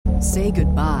Say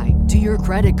goodbye to your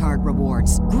credit card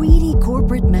rewards. Greedy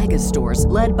corporate mega stores,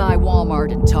 led by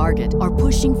Walmart and Target, are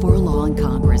pushing for a law in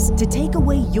Congress to take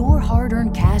away your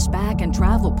hard-earned cash back and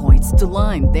travel points to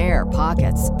line their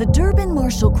pockets. The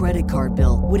Durbin-Marshall credit card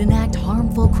bill would enact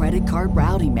harmful credit card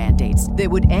routing mandates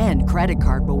that would end credit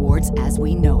card rewards as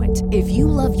we know it. If you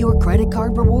love your credit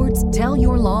card rewards, tell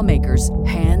your lawmakers,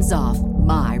 hands off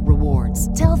my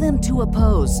rewards. Tell them to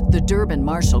oppose the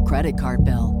Durbin-Marshall credit card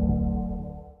bill.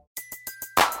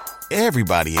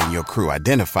 Everybody in your crew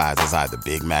identifies as either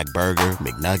Big Mac Burger,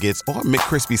 McNuggets, or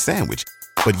McCrispy Sandwich.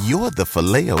 But you're the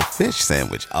Filet-O-Fish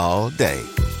Sandwich all day.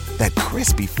 That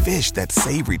crispy fish, that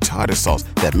savory tartar sauce,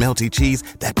 that melty cheese,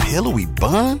 that pillowy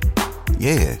bun.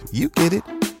 Yeah, you get it.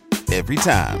 Every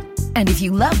time. And if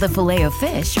you love the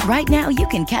Filet-O-Fish, right now you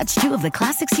can catch two of the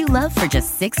classics you love for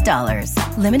just $6.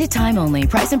 Limited time only.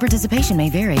 Price and participation may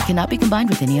vary. Cannot be combined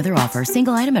with any other offer.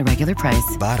 Single item at regular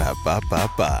price.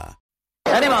 Ba-da-ba-ba-ba.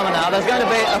 Any moment now, there's going to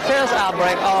be a fierce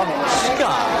outbreak of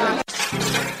ska.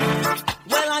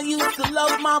 Well, I used to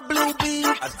love my blue beat.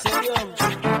 I tell you,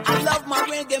 I love my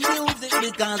reggae music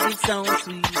because it sounds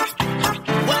sweet.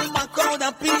 Well, my crowd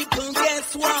of people,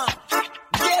 guess what?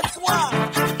 Guess what?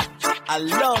 I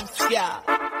love ska.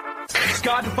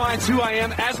 Ska defines who I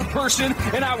am as a person,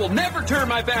 and I will never turn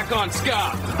my back on ska.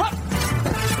 Ha!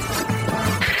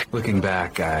 Looking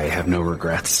back, I have no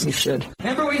regrets. You should.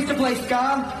 Remember we used to play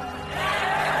ska?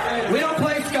 We don't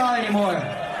play ska anymore.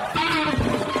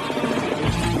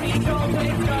 We don't play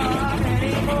ska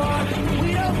anymore.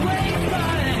 We don't play ska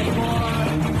anymore.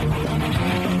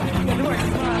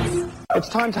 It's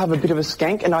time to have a bit of a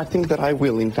skank, and I think that I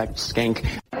will, in fact, skank.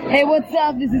 Hey, what's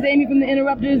up? This is Amy from the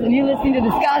Interrupters, and you're listening to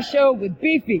the Ska Show with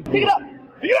Beefy. Pick it up!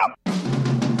 Pick it up!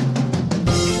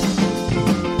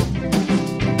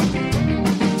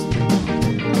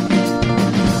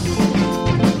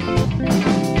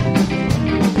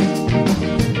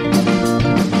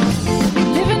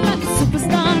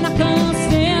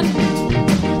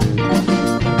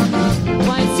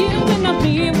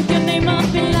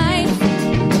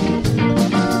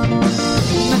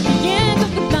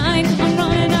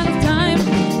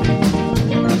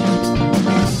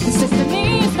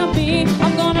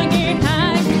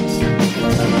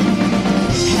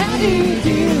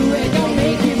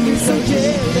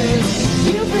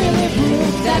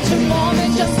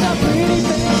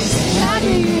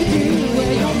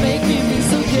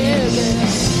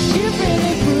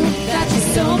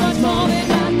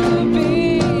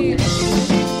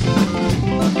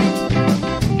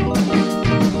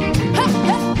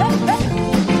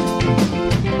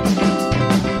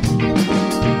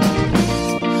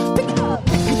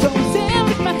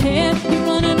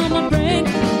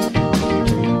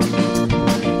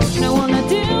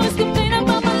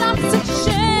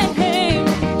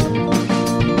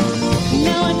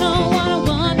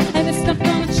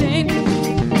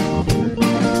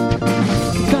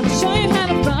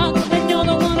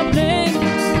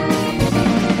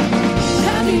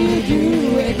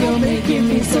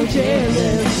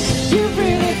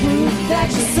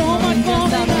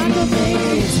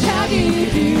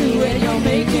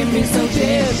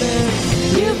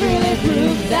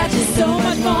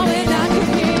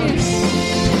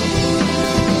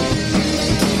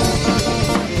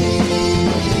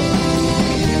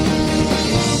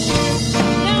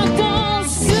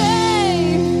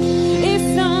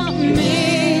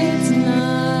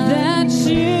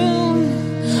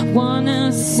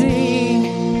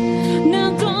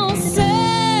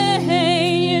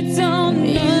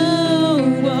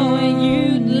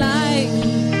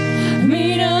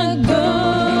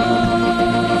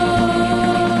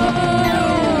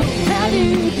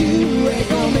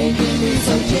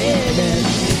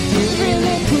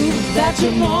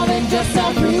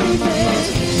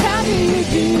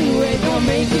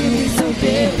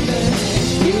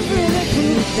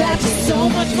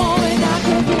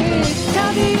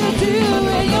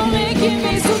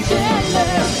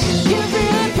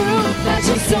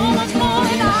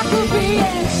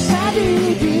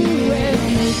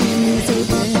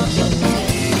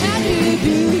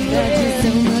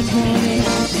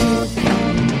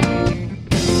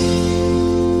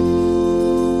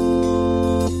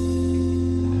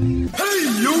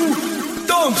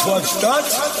 Watch that.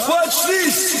 Watch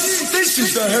this. This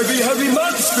is the heavy, heavy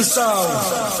monster sound.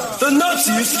 The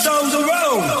nuttiest sound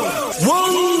around.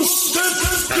 One step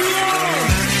beyond.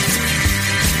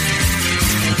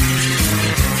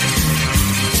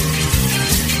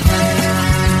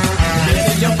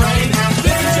 Build your brain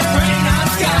on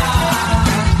sky.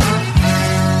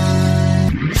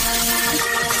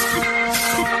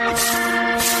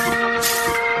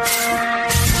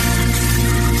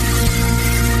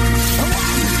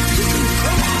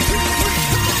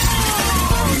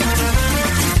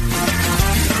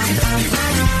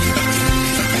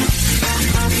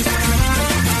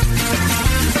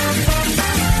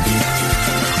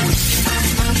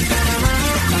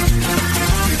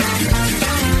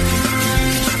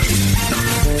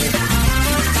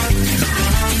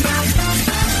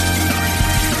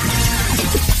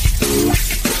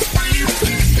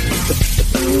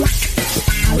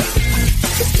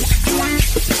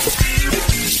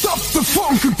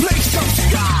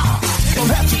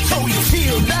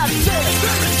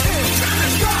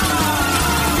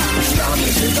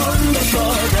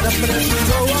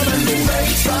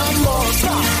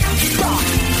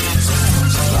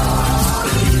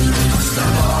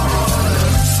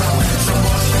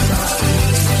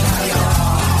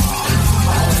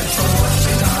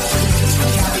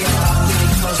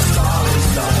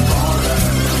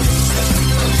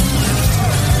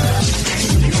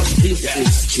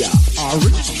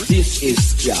 This is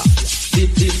Ska.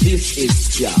 This is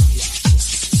Ska.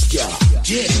 Ska.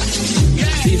 Yeah.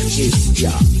 This is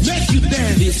Ska. Make you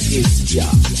dance. This is Ska.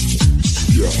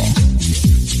 Ska.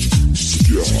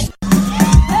 Ska.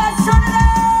 Let's turn it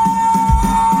up.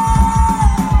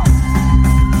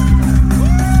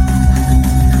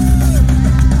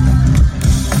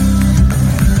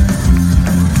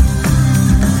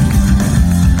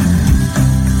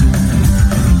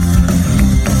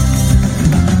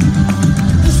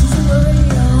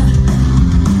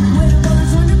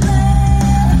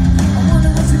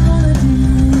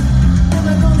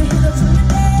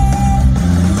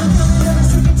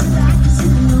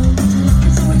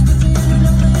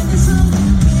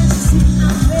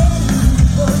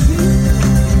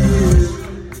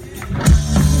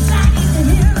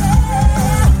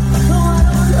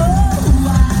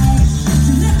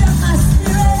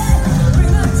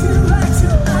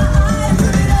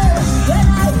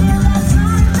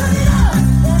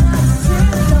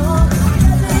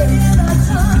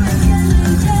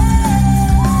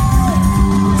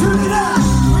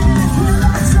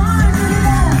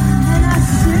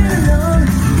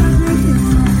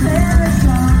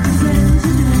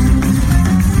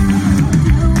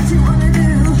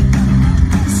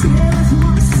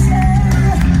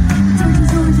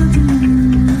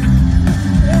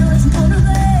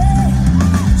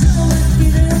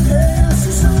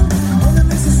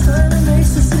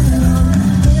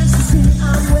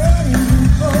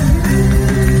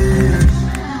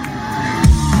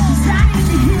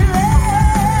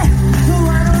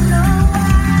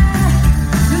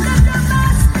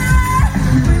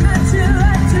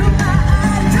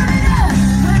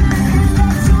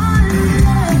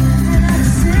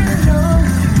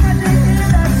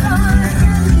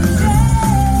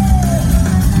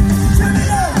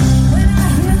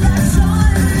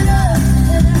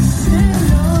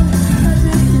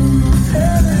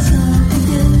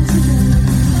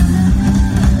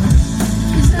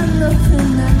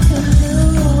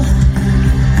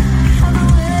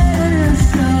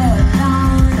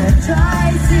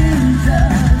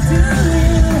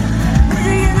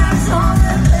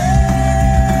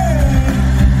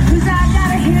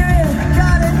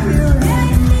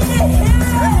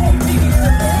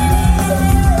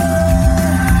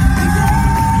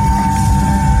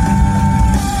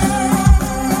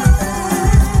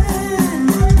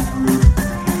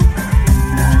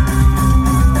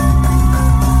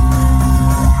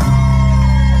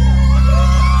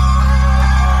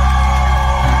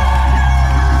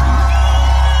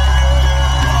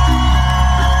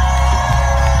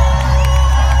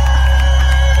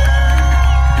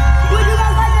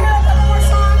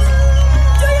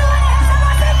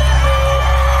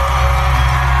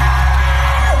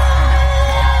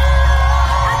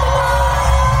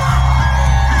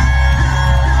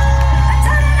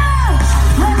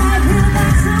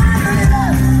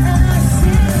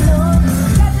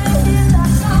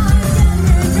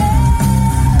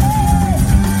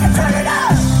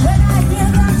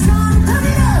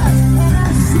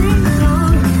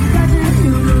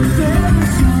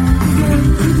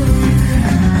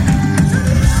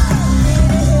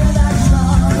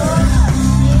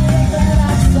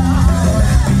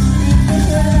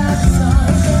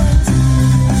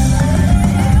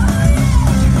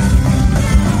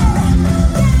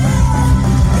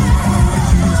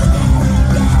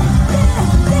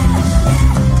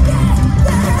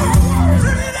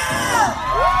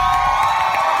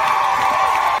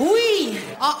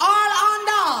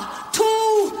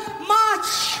 Too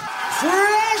much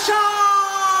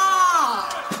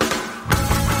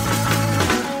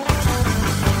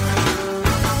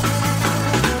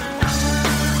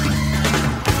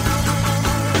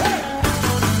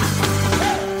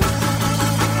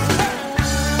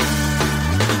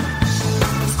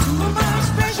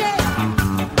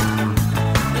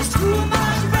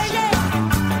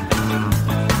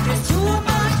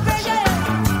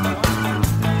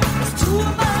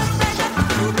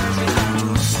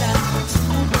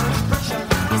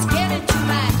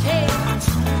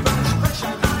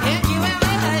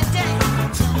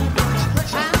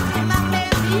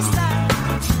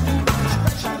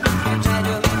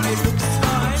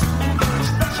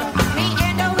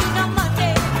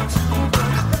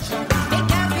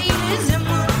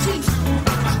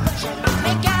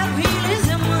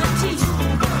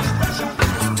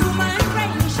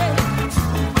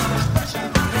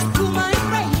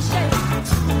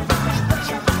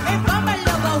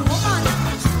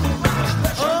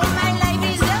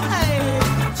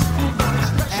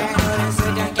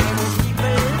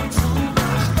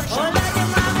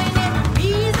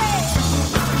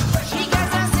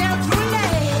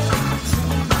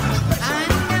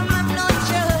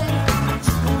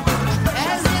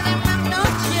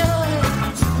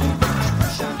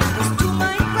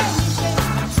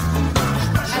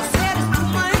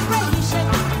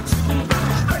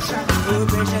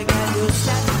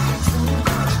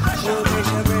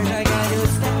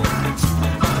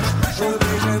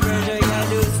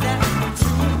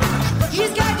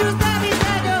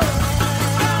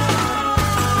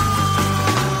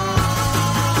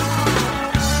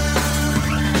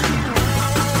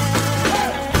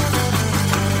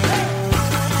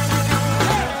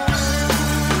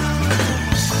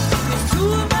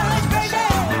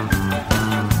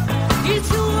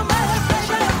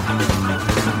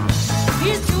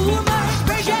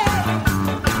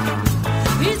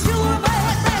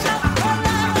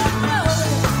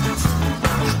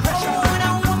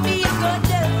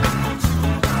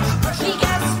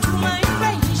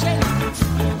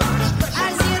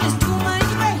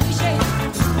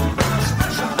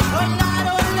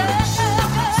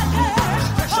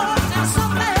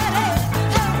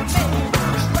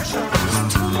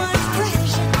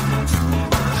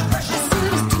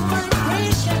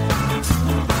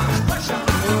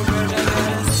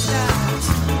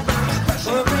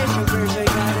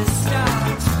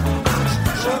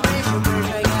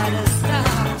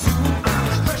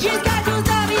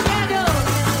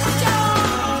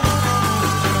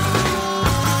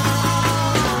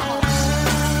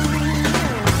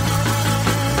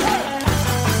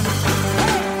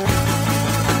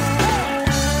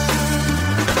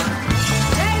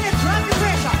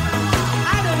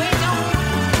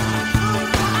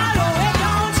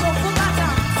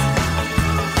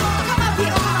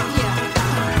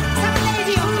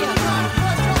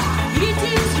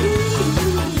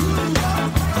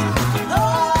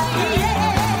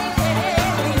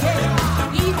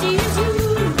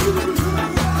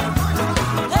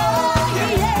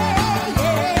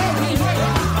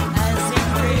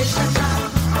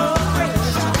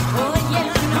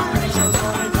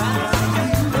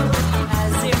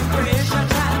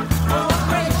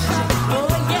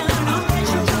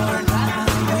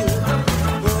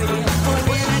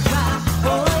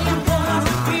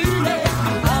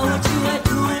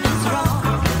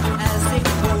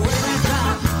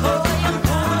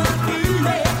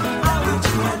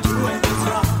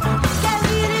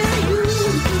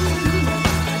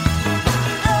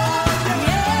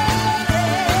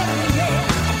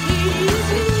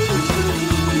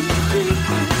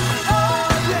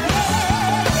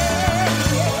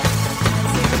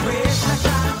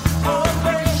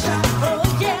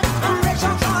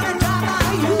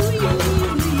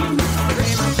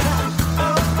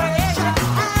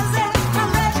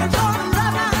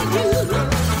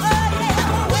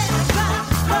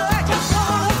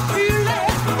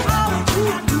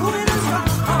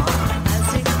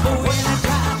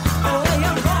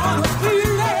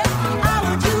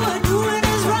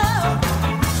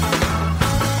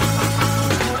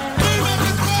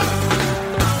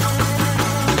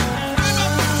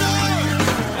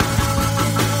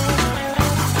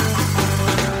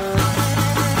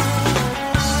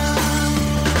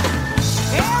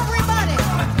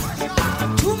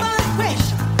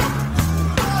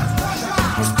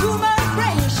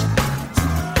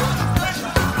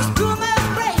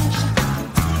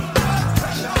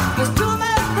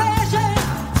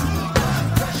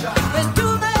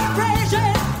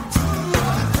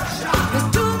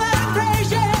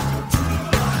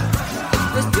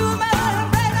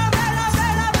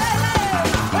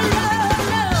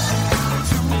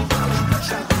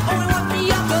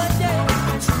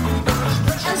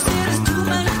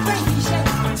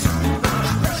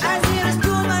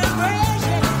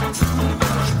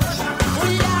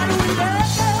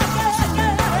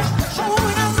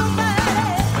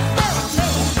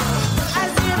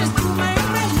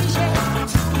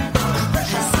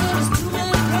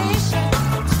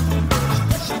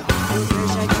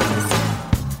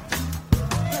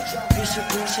Pressure,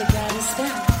 pressure, gotta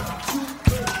stop.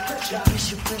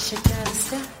 Pressure, pressure, gotta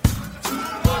stop.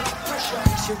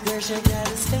 Pressure, pressure,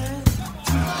 gotta stop.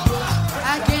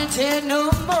 I can't take no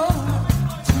more.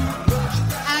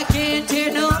 I can't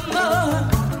take no more.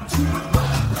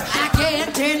 I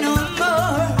can't take no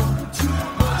more.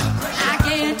 I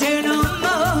can't take no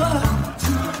more.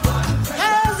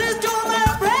 Cause it's too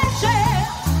much pressure.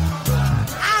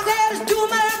 I said it's too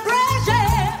much pressure.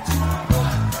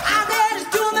 I said it's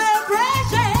too much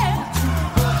pressure.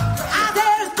 I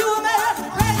said it's too much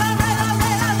pressure.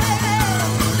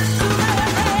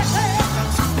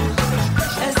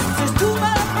 It's too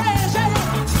much pressure.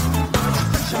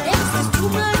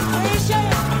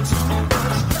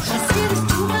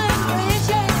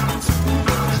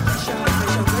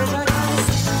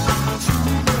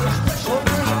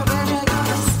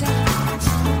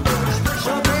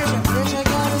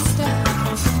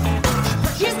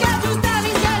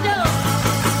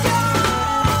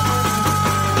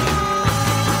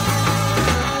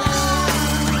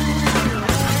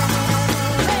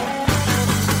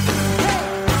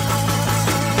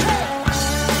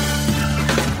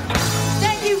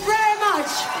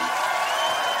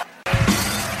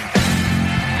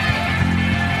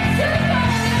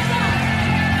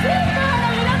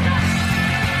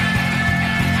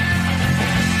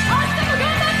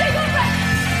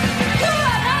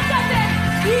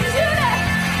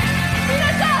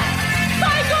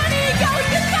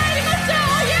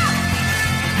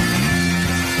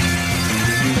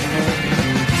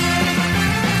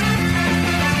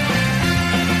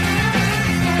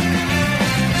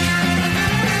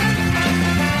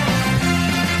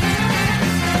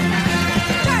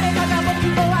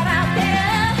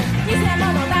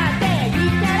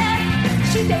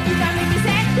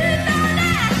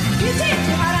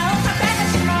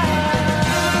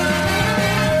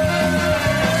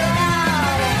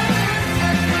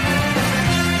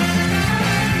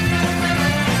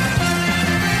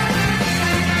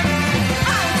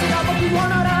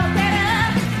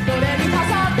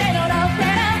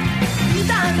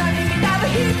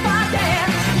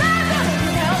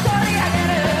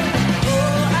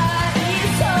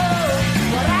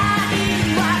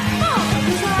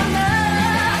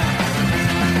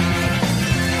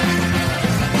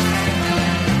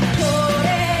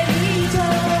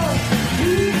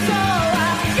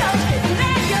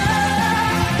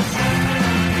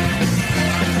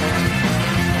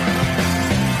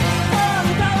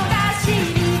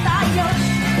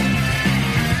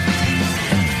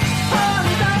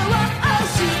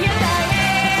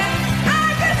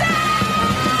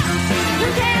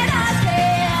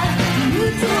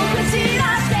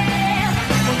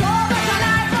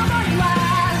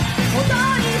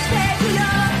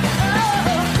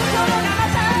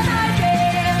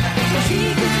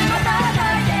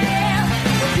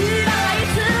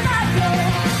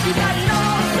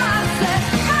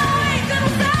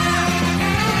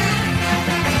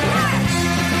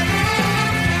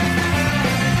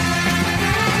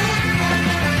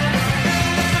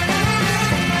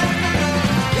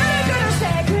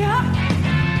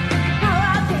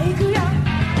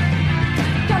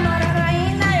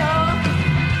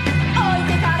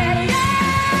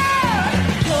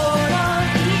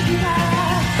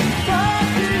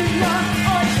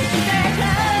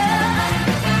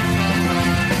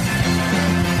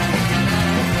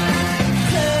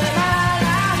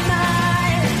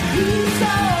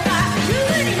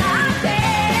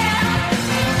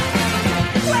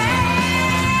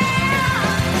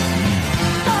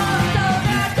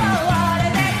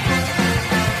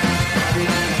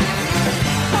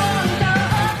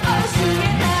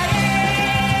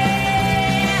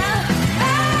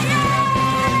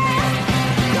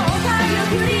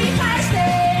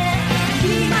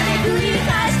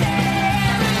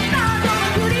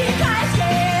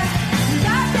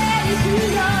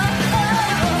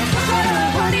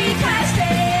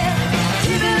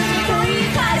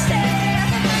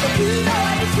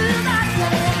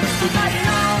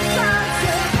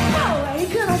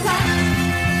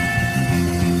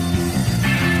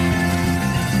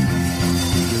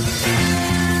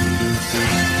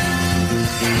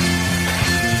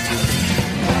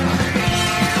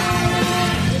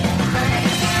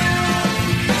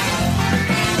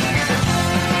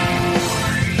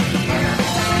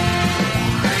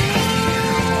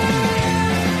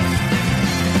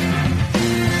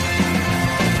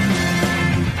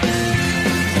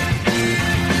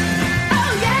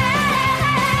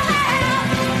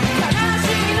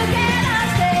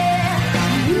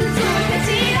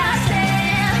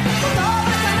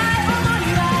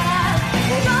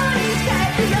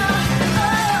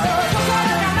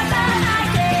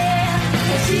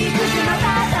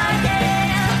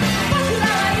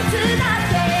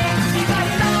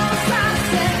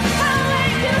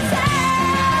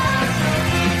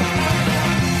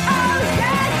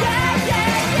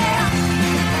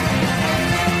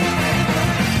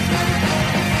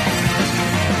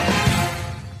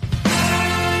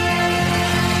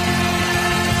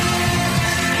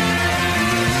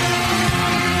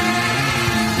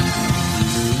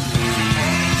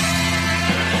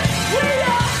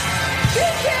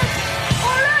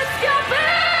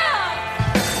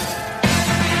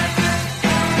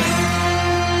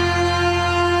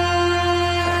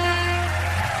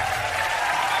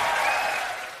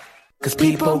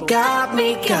 People got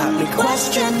me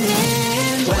questioning.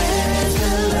 Where's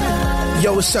the love?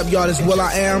 Yo, what's up, y'all? This is Will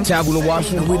I Am, Tabula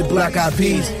Washington. We the Black Eyed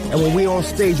Peas, and when we on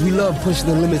stage, we love pushing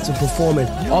the limits of performing.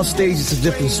 Off stage, it's a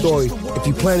different story. If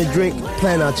you plan to drink,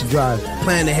 plan not to drive.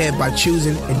 Plan ahead by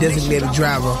choosing a designated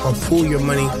driver or pool your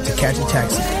money to catch a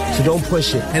taxi. So don't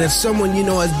push it. And if someone you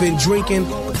know has been drinking,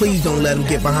 please don't let them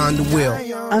get behind the wheel.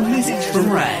 A message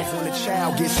from Rad. When a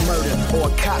child gets murdered or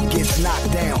a cop gets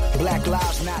knocked down, Black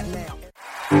lives not now.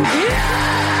 Everybody!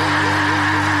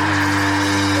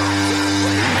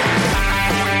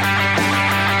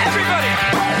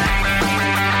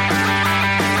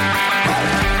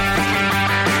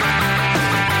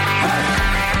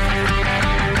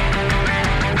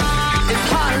 It's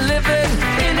hard living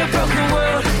in a broken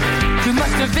world. Too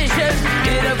much division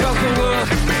in a broken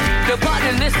world.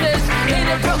 Nobody listens in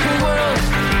a broken world.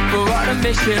 We're on a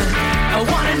mission. I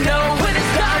wanna know when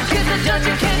it's dark in the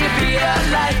dungeon. Can you be a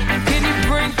light? Can you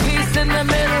bring peace in the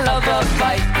middle of a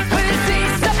fight? When you see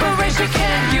separation,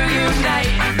 can you unite?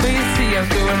 When you see I'm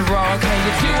doing wrong, can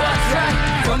you do what's right?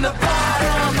 From the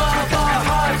bottom of our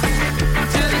hearts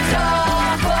to the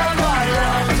top of our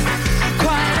lungs,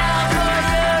 crying out for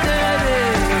unity,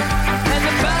 and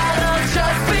the battle's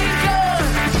just begun.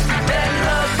 Let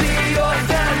love be your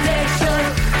foundation,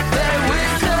 let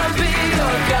wisdom be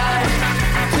your guide.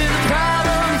 To the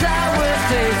problems that we're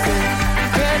facing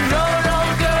can no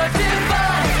longer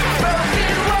divide a broken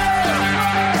world.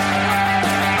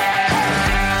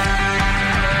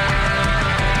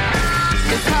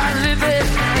 It's hard living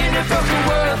in a broken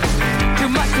world. Too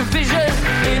much division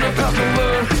in a broken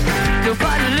world.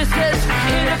 Nobody listens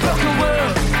in a broken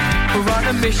world. We're on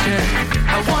a mission.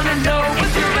 I wanna know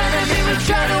if your enemy was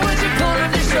trying to win you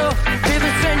calling the show. If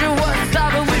a stranger was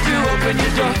stopping, would you open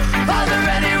your door? Are there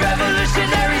any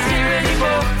revolutionaries here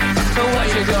anymore? So what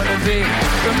you gonna be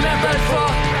remembered for?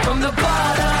 From the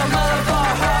bottom of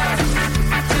our hearts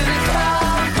to the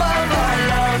top of our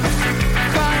lungs,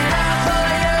 crying out for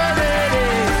unity,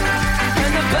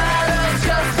 and the battle's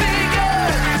just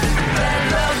begun. Let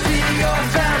love be your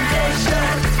foundation,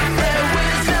 let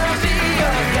wisdom be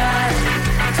your guide.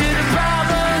 To the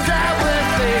problems that we're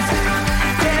facing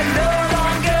can no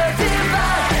longer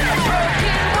divide a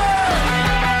broken world.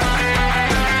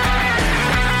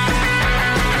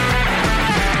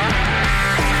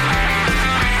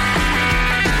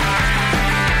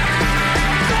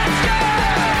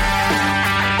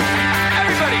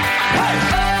 Everybody, hey!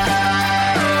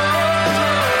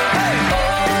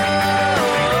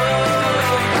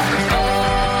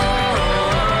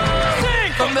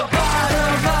 Sing! From the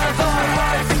bottom of our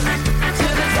hearts to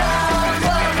the top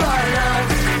of our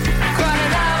lungs,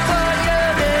 crying out for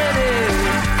unity,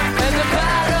 and the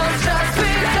battle's just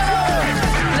begun.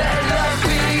 Let love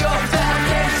be your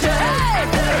foundation,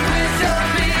 let wisdom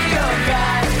be your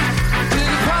guide. To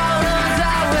the problems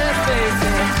that we're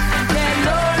facing can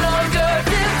no longer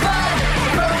divide a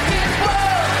broken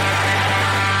world.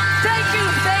 Thank you,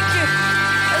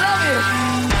 I love you.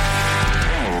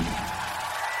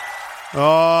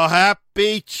 Oh,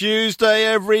 happy Tuesday,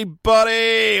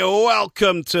 everybody.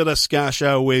 Welcome to the Ska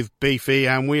Show with Beefy,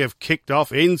 and we have kicked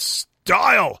off in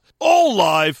style. All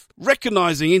live,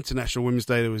 recognising International Women's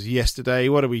Day that was yesterday.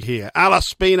 What do we hear? Alice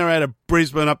Spina out of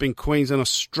Brisbane, up in Queensland,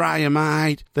 Australia,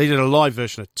 mate. They did a live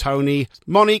version of Tony.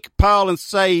 Monique, Powell and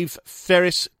Save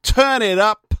Ferris, Turn It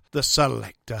Up. The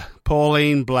Selector,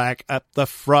 Pauline Black at the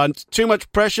front. Too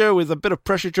Much Pressure with a bit of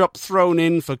pressure drop thrown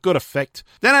in for good effect.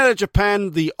 Then out of Japan,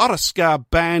 the Otterska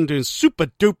Band doing Super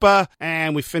Duper.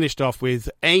 And we finished off with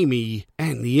Amy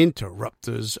and the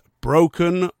Interrupters,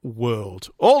 Broken World.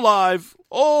 All live,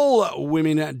 all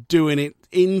women doing it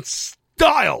in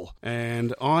style.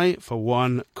 And I, for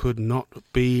one, could not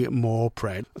be more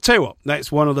proud. I'll tell you what,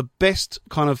 that's one of the best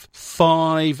kind of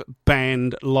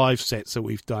 5-band live sets that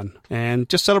we've done. And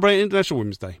just celebrating International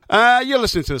Women's Day. You're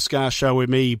listening to the Ska Show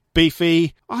with me,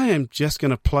 Beefy. I am just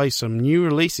going to play some new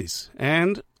releases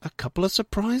and a couple of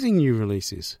surprising new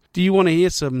releases. Do you want to hear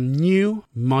some new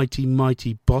mighty,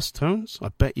 mighty boss tones? I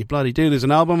bet you bloody do. There's an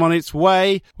album on its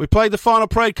way. We played the Final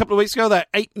Parade a couple of weeks ago,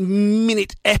 that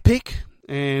 8-minute epic.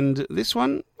 And this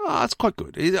one, it's quite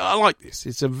good. I like this.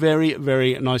 It's a very,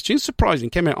 very nice tune. Surprising.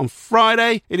 Came out on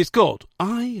Friday. It is called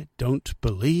I Don't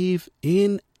Believe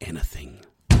in Anything.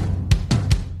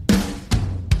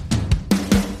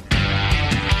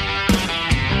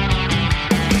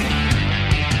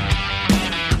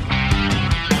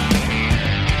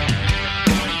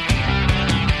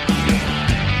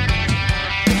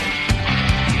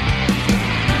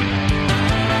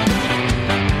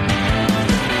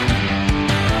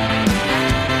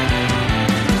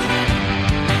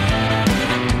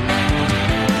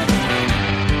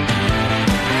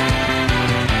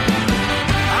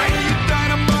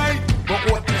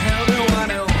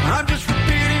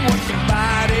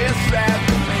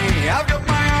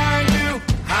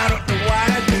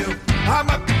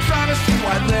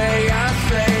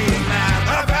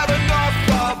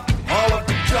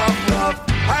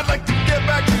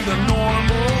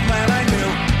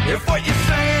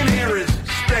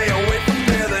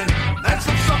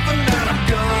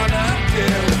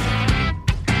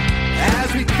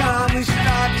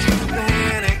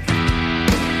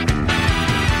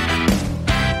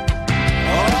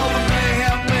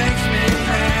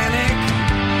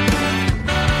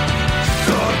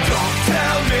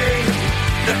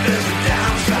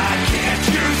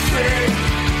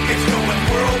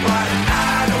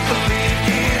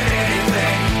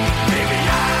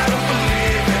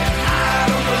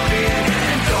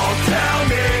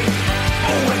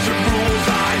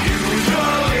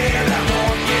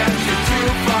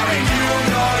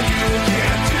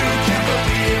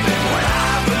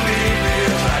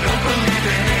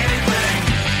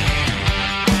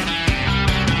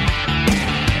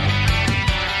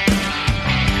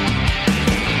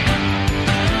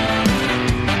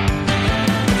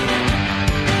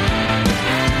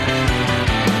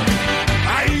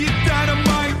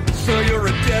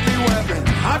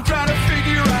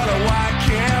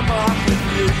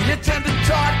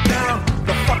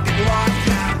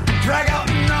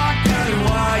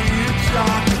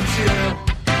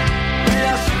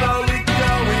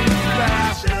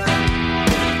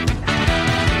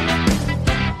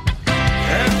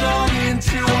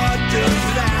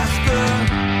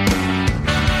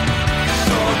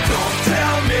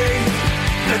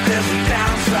 there's a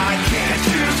downside, can't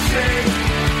you see?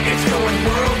 It's going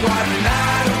worldwide and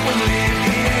I don't believe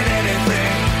in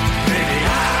anything. Baby,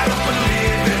 I don't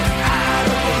believe it, I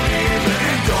don't believe it.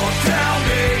 And don't tell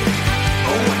me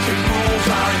what your rules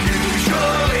are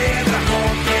usually. That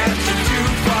won't get you too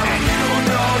far. And you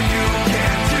know you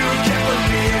can't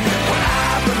believe it. What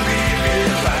I believe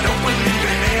is I don't believe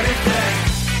in anything.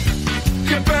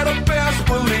 You better best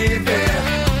believe it.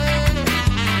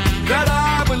 That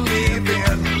I believe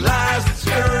in lies that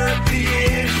skirt the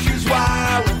issues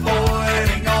while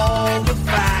avoiding all the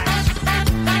facts.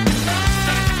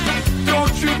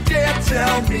 Don't you dare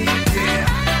tell me, yeah,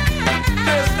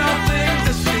 there's nothing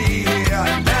to see here.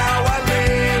 Now I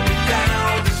lay me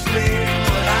down to sleep,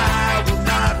 but I will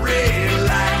not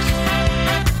relax.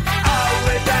 I'll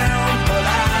lay down, but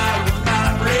I will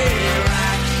not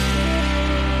relax.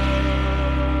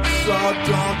 So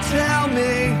don't tell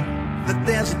me that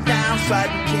there's a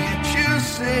downside, can't you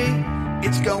see?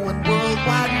 It's going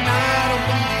worldwide and I don't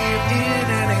believe in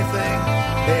anything.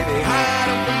 Baby, I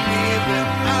don't believe it,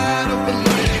 I don't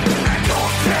believe it. And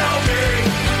don't tell me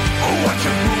what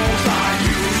your rules are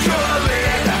usually.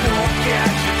 That won't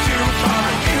get you too far.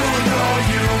 You know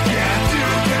you can't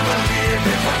believe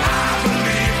it. What I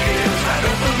believe is I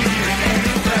don't believe in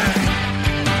anything.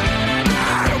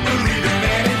 I don't believe in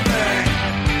anything.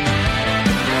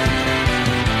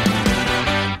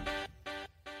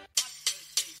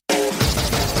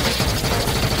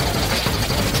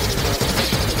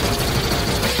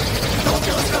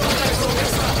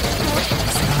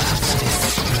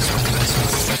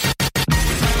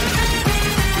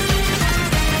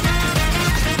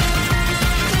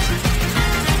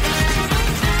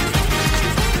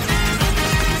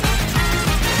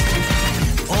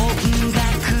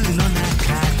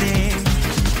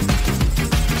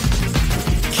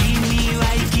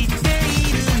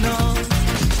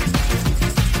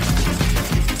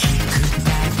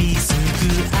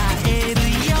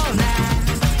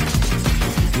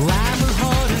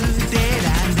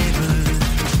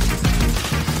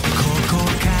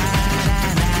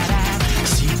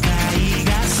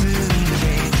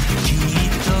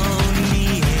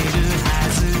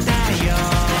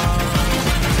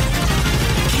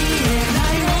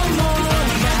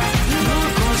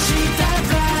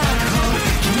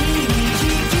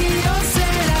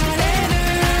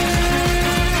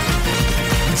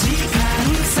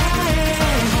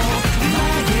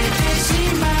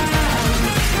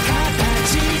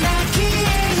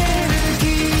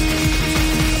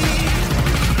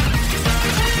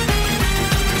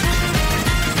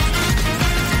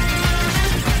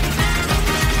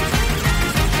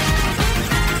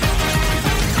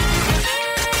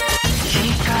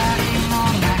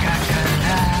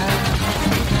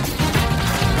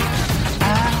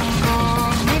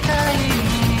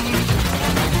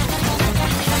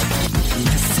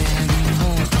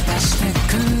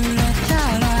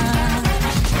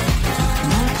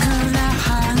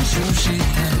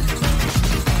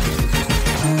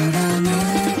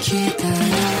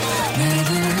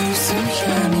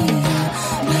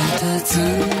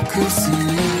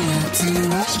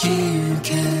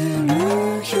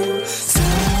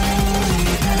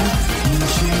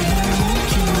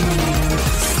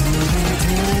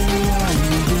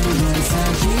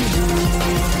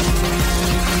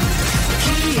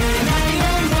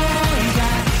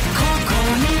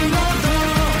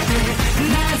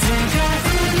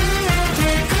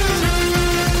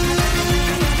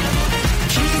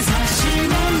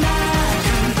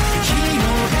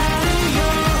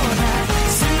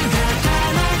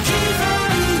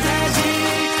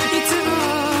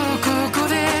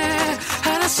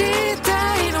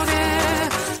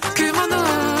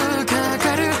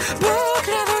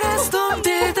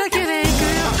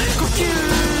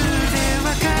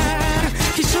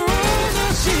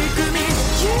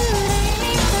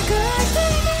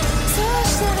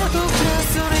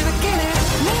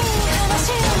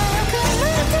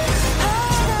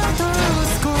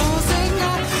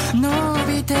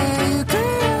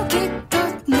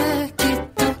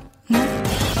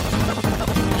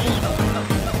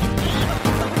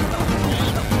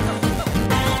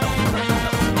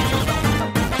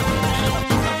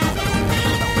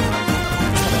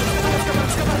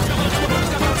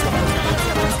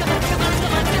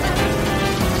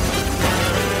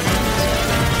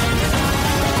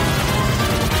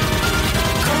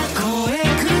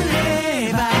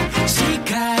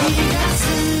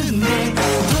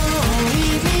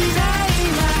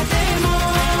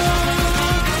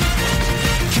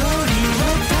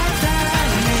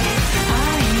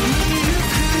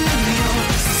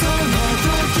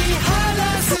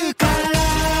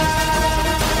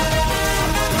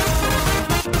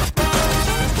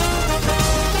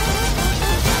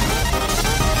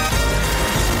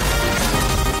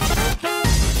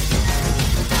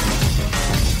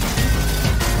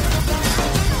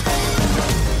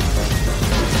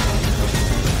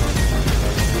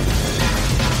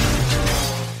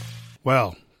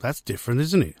 Well, that's different,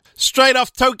 isn't it? Straight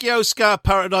off Tokyo Ska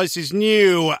Paradise's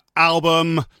new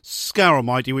album, Ska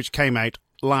Almighty, which came out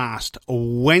last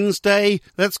Wednesday.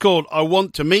 That's called I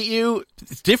Want to Meet You.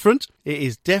 It's different. It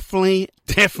is definitely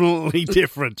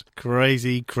different.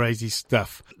 Crazy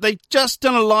stuff. They've just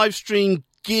done a live stream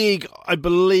gig. I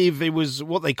believe it was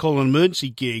what they call an emergency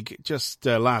gig just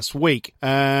last week.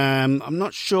 I'm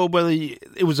not sure whether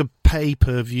it was a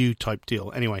pay-per-view type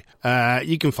deal. Anyway,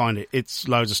 you can find it. It's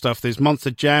loads of stuff. There's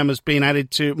Monster Jam has been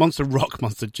added to Monster Rock,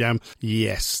 Monster Jam.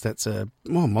 Yes, that's a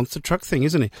monster truck thing,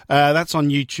 isn't it? That's on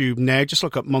YouTube now. Just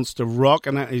look up Monster Rock,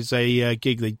 and that is a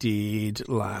gig they did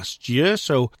last year.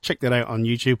 So check that out on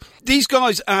YouTube. These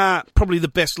guys are probably the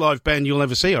best live band you'll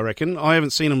ever see, I reckon. I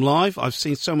haven't seen them live. I've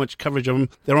seen so much coverage of them.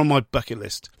 They're on my bucket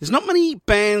list. There's not many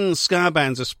bands, ska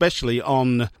bands especially,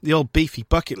 on the old Beefy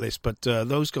bucket list, but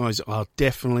those guys are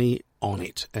definitely on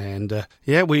it. And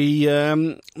we,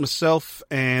 myself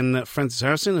and Francis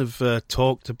Harrison have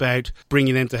talked about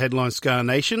bringing them to headline Ska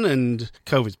Nation, and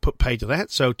COVID's put paid to that.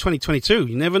 So 2022,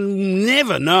 you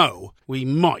never know. We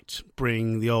might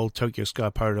bring the old Tokyo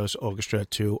Ska Paradise Orchestra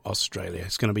to Australia.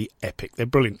 It's going to be epic. They're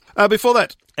brilliant. Before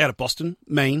that, out of Boston,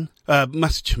 Maine.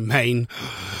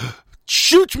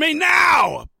 Shoot Me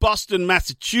Now! Boston,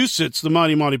 Massachusetts, the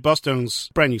Mighty Mighty Boston's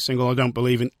brand new single, I Don't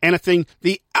Believe in Anything.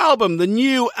 The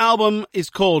new album is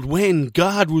called When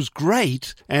God Was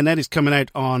Great, and that is coming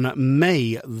out on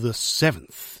May the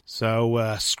 7th.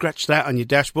 So scratch that on your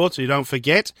dashboard so you don't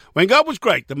forget. When God Was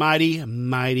Great, the Mighty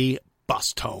Mighty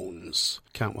Bosstones.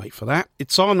 Can't wait for that.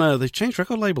 It's on, they've changed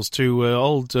record labels to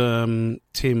old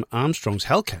Tim Armstrong's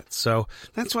Hellcats, so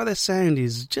that's why their sound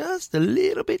is just a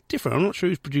little bit different. I'm not sure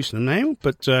who's producing them now,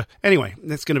 but anyway,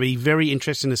 that's going to be very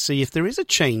interesting to see if there is a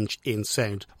change in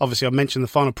sound. Obviously, I mentioned The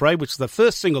Final Parade, which is the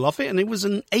first single off it, and it was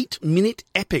an 8-minute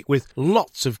epic with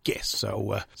lots of guests,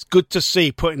 so it's good to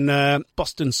see putting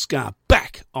Boston Ska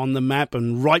back on the map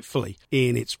and rightfully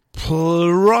in its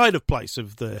pride of place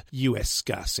of the US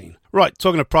ska scene. Right,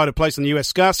 talking of pride of place in the US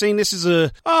ska scene, this is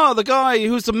the guy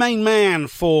who's the main man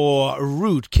for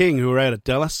Rude King, who were out of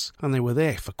Dallas, and they were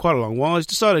there for quite a long while. He's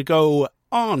decided to go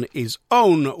on his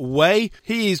own way.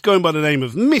 He's going by the name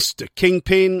of Mr.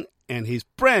 Kingpin, and his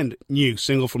brand new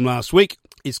single from last week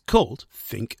is called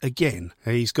Think Again.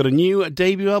 He's got a new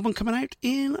debut album coming out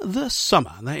in the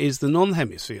summer. That is the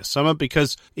non-hemisphere summer,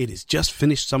 because it is just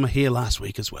finished summer here last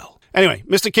week as well. Anyway,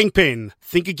 Mr. Kingpin,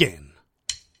 Think Again.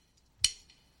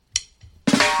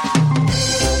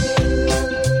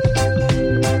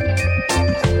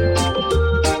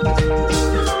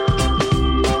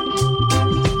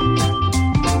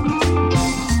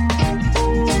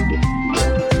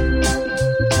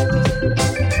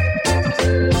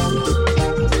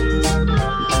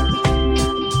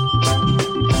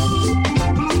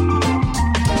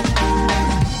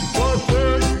 What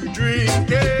were you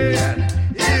drinking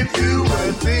if you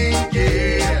were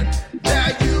thinking?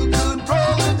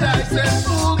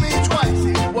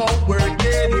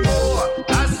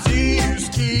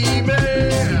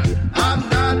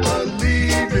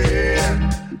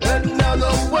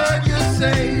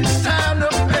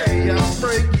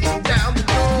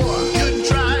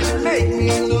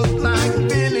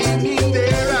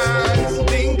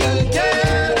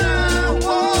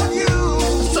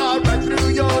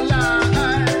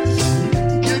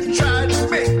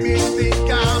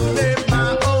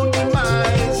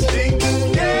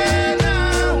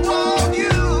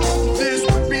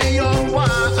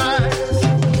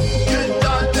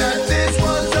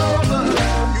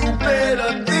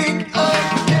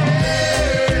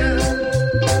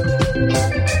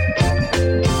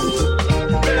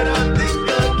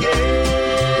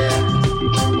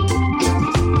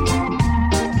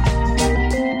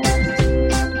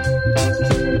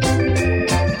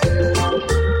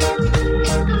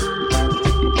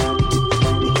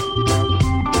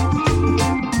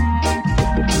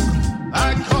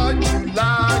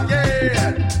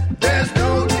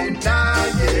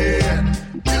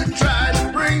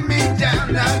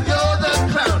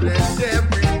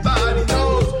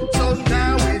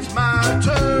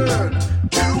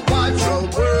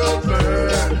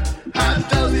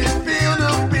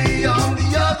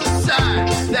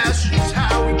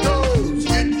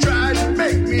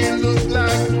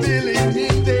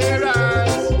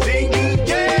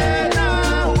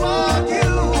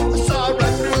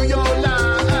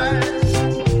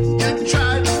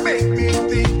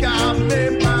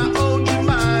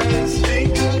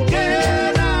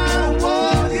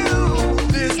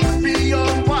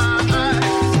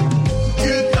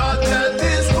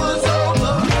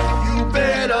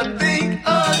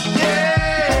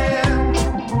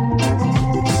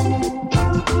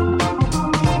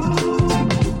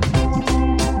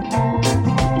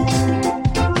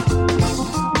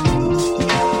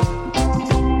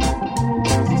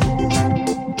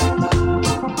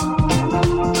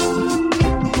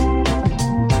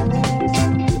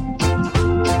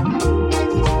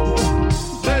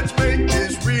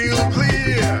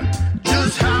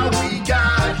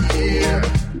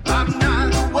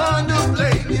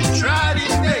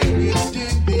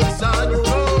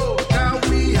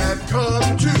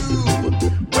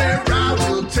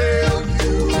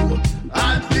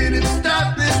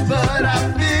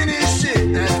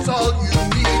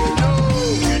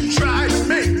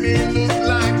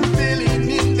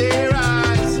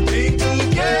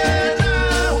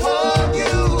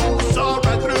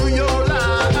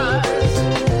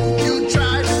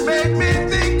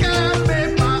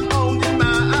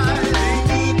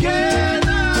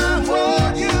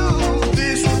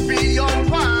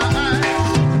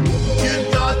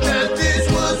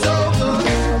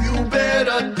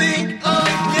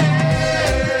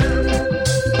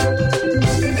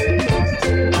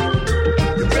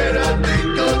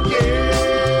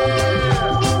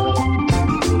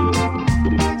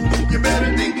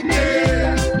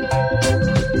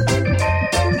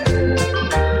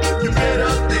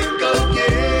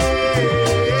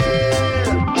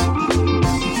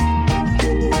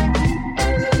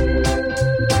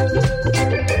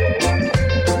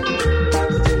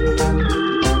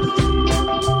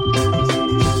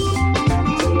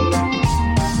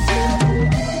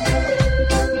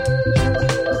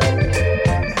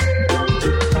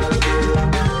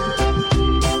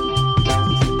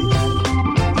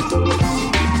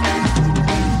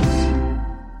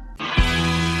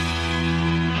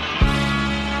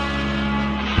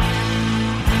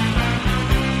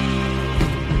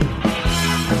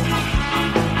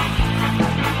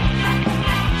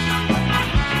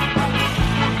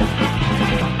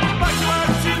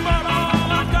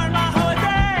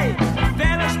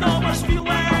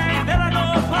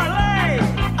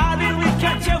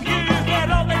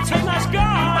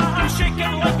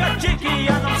 shaky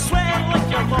and I'm sweating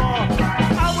like your law.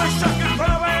 I wish I could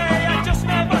run away, I just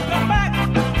never come back.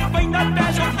 Find that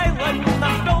desert island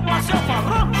and build myself a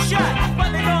rum shack.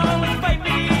 But they don't invite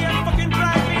me and fucking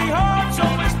drag me home. So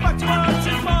it's back to our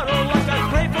tomorrow like a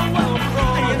grateful little pro.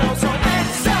 And you know, so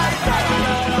inside out,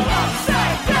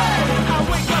 upside down, I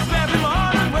wake up every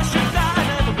morning wishing that I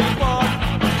never been born.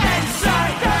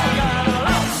 Inside out,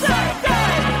 upside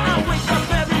down, I wake up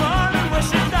every morning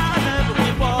wishing that I never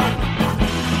been born.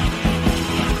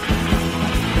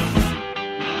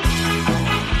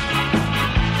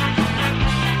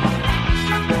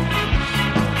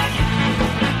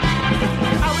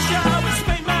 I wish I was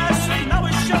famous and I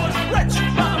wish I was rich,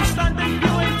 but I'm standing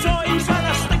peeling toys and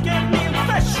I stick at me and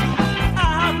fish. I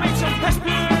have made some piss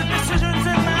poor decisions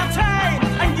in my time,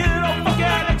 and you don't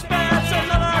fucking experts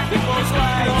on other people's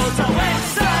lives. So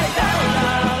inside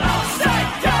out,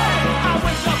 upside down, I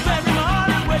wake up every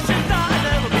morning wishing that I'd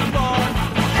never been born.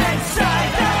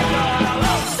 Inside out,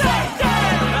 upside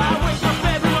down, I wake up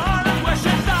every morning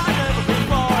wishing that I'd never been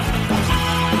born. Inside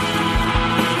out,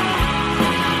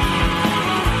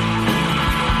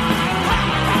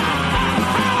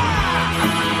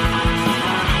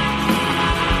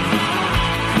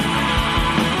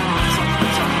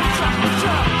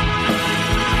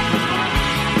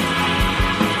 upside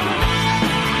down,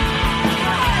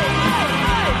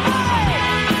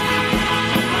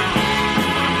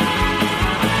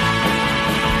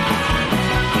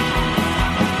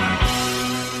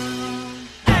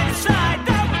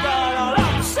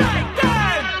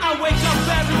 I wake up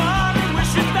every morning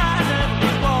wishing that I'd never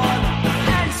been born.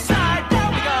 Inside out,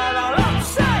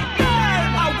 upside down,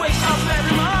 I wake up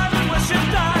every morning wishing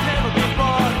that I'd never been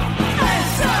born.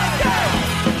 Inside out,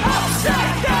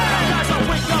 upside down, as I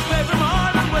wake up every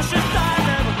morning wishing that I'd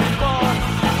never been born.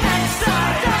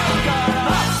 Inside out,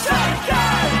 upside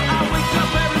down, I wake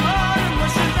up every morning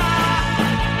wishing that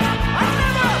I'd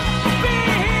never been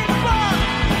born.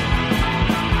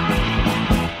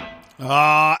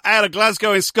 Out of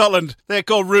Glasgow in Scotland. They're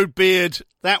called Rude Beard.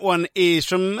 That one is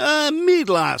from mid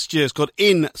last year. It's called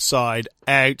Inside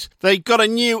Out. They got a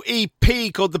new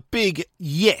EP called The Big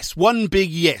Yes. One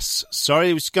Big Yes. Sorry,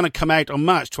 it was going to come out on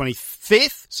March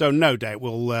 25th. So no doubt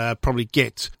we'll probably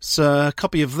get a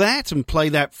copy of that and play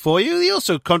that for you. They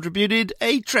also contributed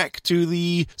a track to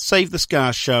the Save the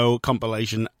Ska Show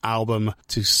compilation album,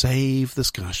 To Save the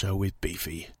Ska Show with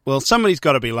Beefy. Well, somebody's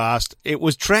got to be last. It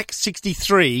was track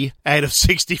 63 out of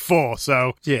 64.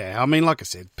 So, yeah, I mean, like I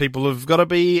said, people have got to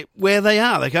be where they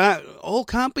are. They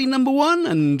can't be number one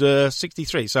and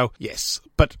 63. So, yes,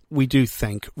 but we do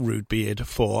thank Rude Beard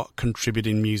for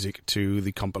contributing music to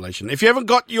the compilation. If you haven't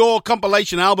got your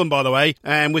compilation album, by the way,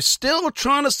 and we're still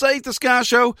trying to save the Ska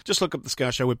Show, just look up the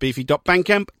Ska Show with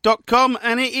beefy.bandcamp.com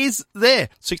and it is there.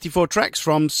 64 tracks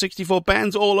from 64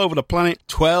 bands all over the planet,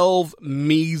 $12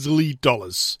 measly.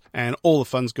 And all the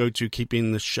funds go to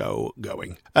keeping the show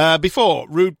going. Before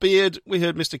Rude Beard, we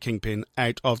heard Mr. Kingpin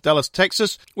out of Dallas,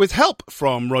 Texas, with help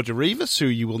from Roger Rivas, who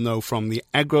you will know from the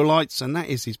Agrolites, and that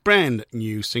is his brand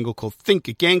new single called Think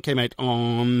Again, came out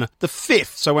on the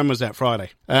 5th. So when was that?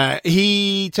 Friday.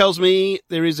 He tells me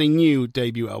there is a new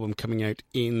debut album coming out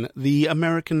in the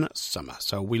American summer,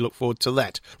 so we look forward to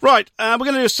that. Right, we're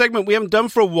going to do a segment we haven't done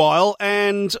for a while,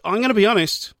 and I'm going to be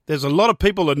honest, there's a lot of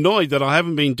people annoyed that I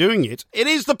haven't been doing it. It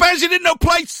is the Bands You Didn't Know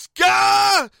Play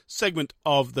Ska segment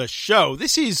of the show.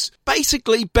 This is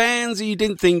basically bands you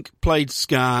didn't think played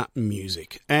ska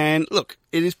music. And look,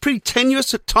 it is pretty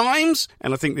tenuous at times,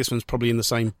 and I think this one's probably in the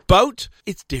same boat.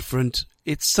 It's different.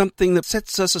 It's something that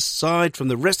sets us aside from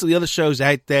the rest of the other shows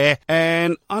out there,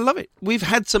 and I love it. We've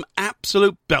had some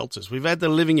absolute belters. We've had The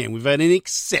Living End. We've had In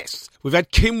Excess. We've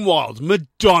had Kim Wilde,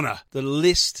 Madonna. The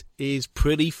list is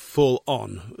pretty full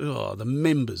on. Oh, the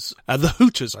members. The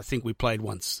Hooters, I think we played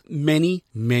once. Many,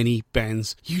 many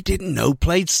bands you didn't know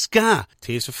played ska.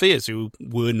 Tears for Fears, who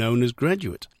were known as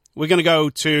Graduate. We're going to go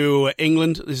to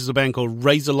England. This is a band called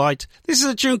Razorlight. This is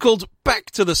a tune called Back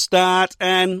to the Start,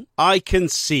 and I can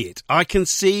see it. I can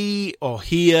see or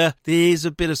hear there's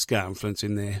a bit of ska influence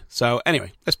in there. So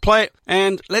anyway, let's play it,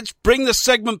 and let's bring the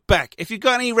segment back. If you've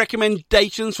got any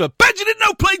recommendations for bands you didn't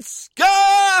know played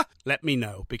ska, let me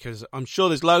know, because I'm sure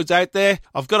there's loads out there.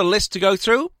 I've got a list to go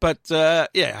through, but yeah,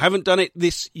 I haven't done it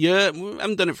this year. I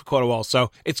haven't done it for quite a while,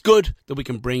 so it's good that we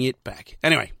can bring it back.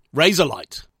 Anyway,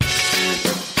 Razorlight.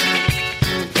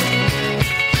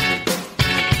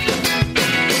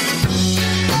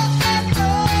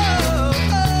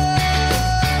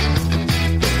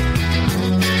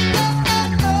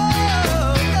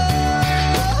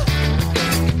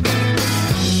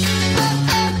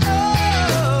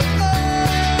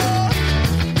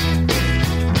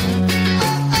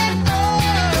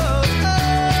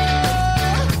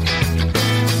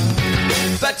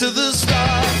 to the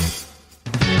start.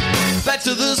 Back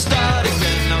to the start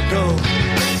again. Now go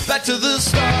back to the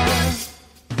start.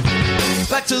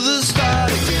 Back to the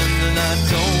start again. And I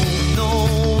don't know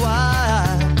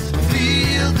why I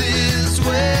feel this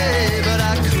way, but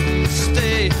I couldn't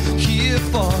stay here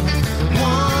for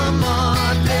one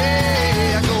more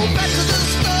day. I go back to the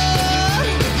start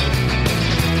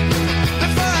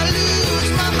before I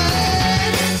lose my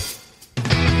mind.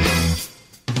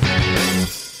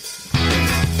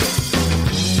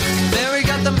 There we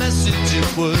got the message.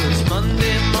 It was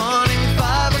Monday morning,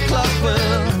 5 o'clock.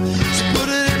 Well, she put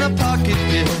it in her pocket,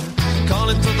 yeah.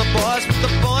 Calling to the boys, but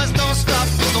the boys don't stop.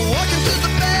 They're walking to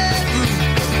the bedroom.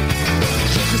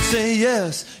 You could say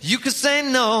yes, you could say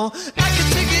no. I could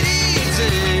take it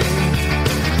easy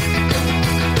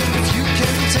if you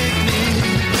can take me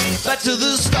back to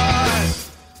the start.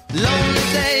 Lonely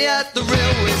day at the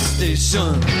railway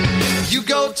station. You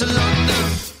go to London.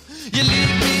 You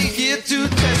leave me here to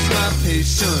test my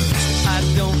patience. I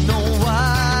don't know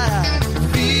why I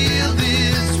feel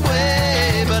this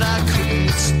way, but I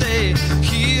couldn't stay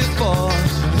here for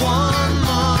one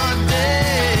more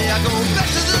day. I go back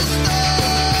to the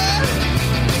start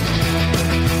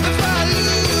before I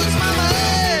lose my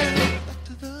mind.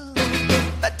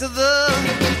 Back to the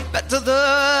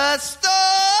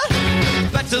start.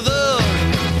 Back to the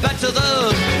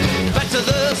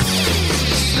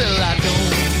still I don't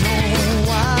know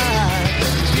why I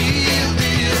feel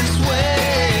this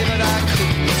way, but I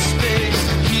couldn't stay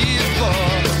here for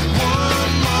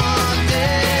one more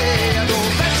day. I go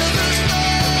back to the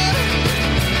start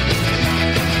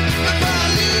before I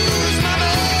lose my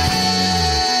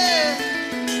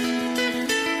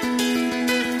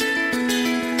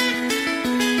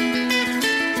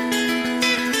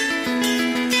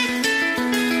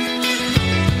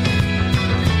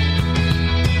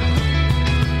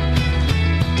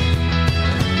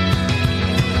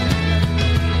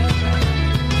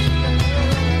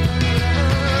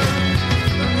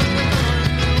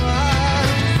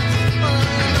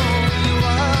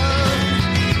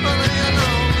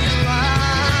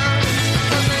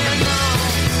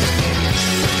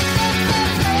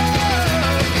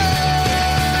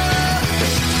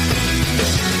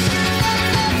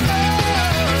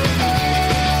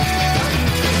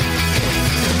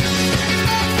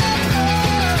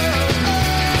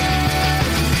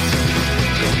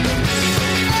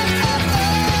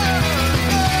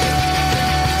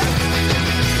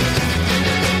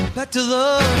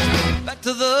back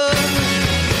to the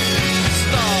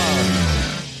start.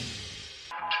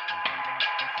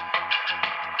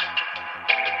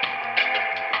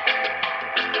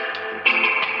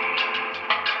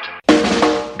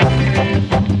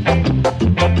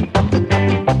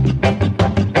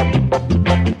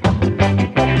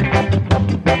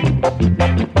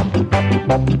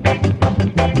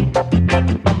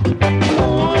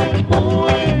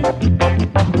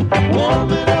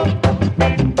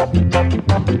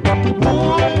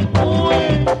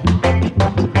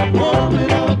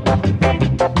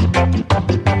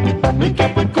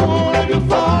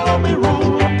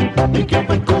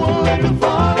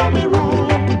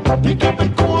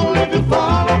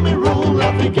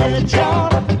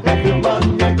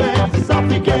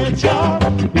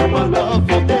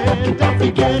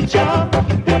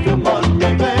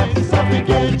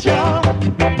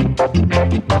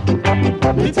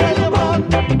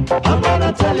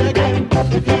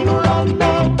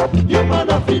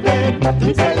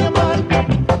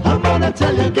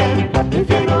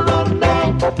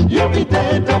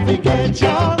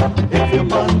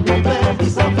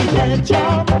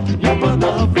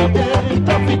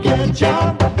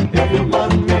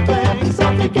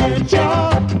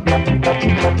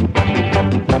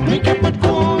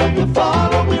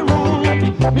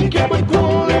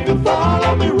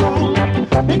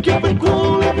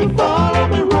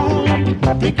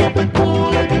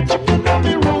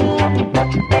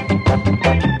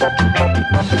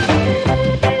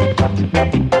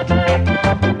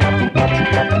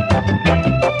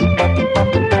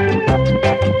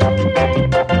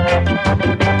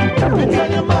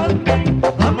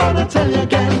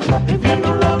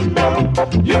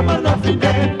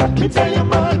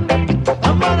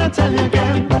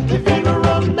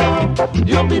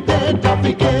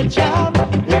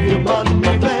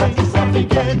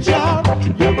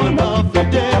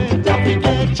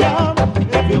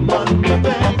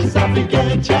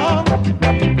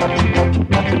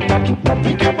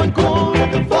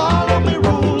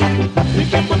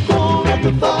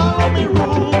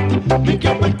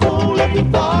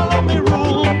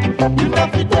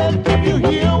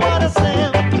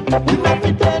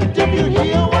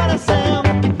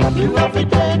 You love me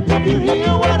dead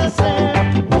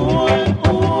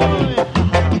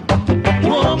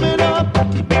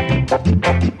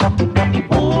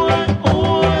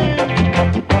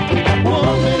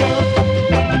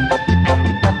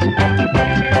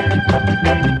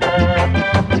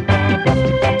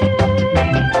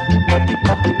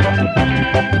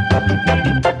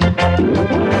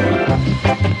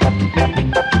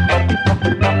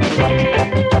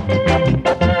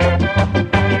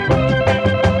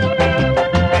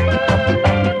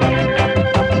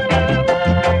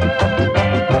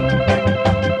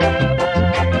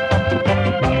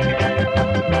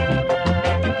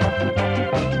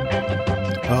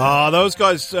Those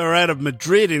guys are out of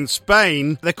Madrid in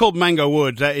Spain. They're called Mango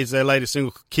Wood. That is their latest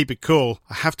single, Keep It Cool.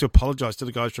 I have to apologise to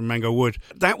the guys from Mango Wood.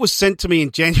 That was sent to me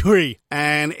in January,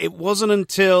 and it wasn't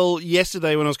until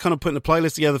yesterday when I was kind of putting the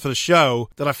playlist together for the show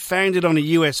that I found it on a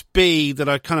USB, that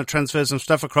I kind of transferred some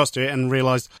stuff across to it and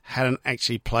realised I hadn't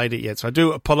actually played it yet. So I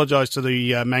do apologise to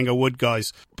the Mango Wood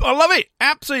guys. I love it.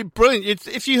 Absolutely brilliant.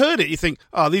 If you heard it, you think,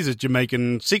 oh, these are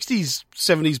Jamaican 60s,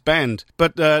 70s band.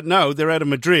 But no, they're out of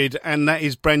Madrid, and that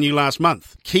is brand new last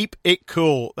month. Keep It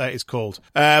Cool, that is called.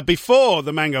 Before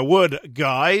the Mango Wood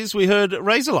guys, we heard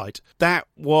Razorlight. That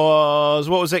was,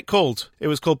 what was it called? It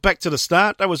was called Back to the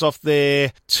Start. That was off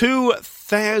their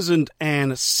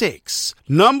 2006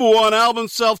 #1 album,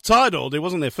 self-titled. It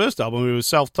wasn't their first album, it was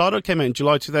self-titled. It came out in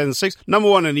July 2006.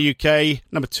 #1 in the UK,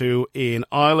 #2 in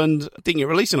Ireland. Didn't get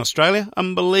released in Australia,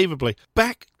 unbelievably.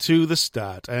 Back to the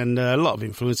Start, and a lot of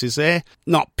influences there.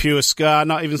 Not pure ska,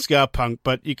 not even ska punk,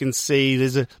 but you can see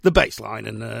there's the bass line,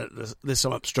 and there's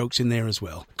some upstrokes in there as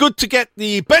well. Good to get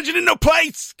the Benjamin No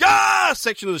Plate ska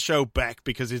section of the show back,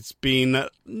 because it's been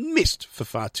missed for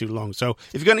far too long. So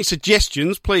if you've got any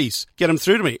suggestions, please get them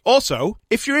through to me. Also,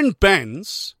 if you're in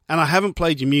bands and I haven't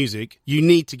played your music, you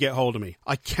need to get hold of me.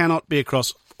 I cannot be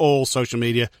across all social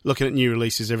media, looking at new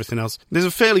releases, everything else. There's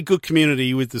a fairly good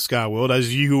community with the ska world,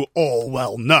 as you all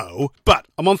well know. But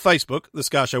I'm on Facebook, The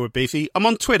Ska Show with Beefy. I'm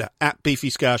on Twitter, @Beefy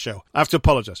Ska Show. I have to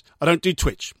apologise. I don't do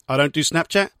Twitch. I don't do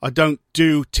Snapchat. I don't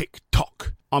do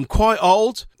TikTok. I'm quite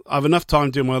old. I have enough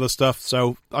time doing my other stuff,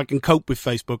 so I can cope with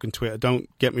Facebook and Twitter, don't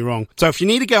get me wrong. So if you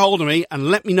need to get hold of me and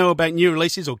let me know about new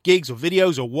releases or gigs or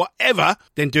videos or whatever,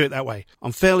 then do it that way.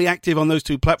 I'm fairly active on those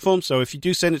two platforms, so if you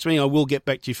do send it to me, I will get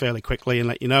back to you fairly quickly and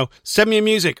let you know. Send me your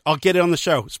music, I'll get it on the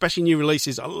show, especially new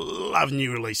releases. I love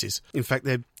new releases. In fact,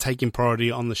 they're taking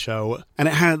priority on the show, and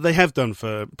they have done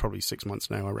for probably 6 months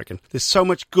now, I reckon. There's so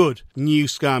much good new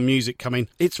ska music coming.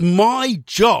 It's my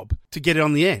job to get it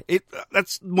on the air.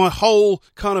 That's my whole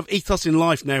kind of ethos in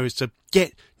life now, is to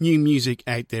get new music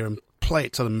out there and play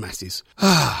it to the masses.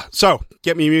 So,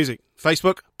 get me your music.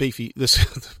 Facebook, Beefy, the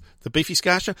Beefy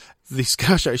Ska Show? The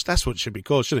Ska Show, that's what it should be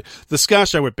called, shouldn't it? The Ska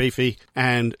Show with Beefy,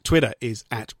 and Twitter is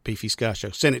 @Beefy Ska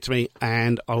Show. Send it to me,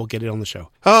 and I will get it on the show.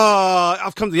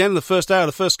 I've come to the end of the first hour,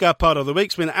 the first ska part of the week.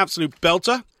 It's been an absolute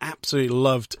belter. Absolutely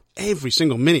loved every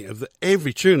single minute of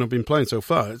every tune I've been playing so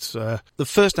far. It's the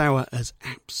first hour has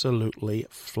absolutely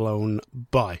flown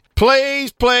by.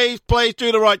 Please, please, please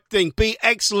do the right thing. Be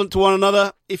excellent to one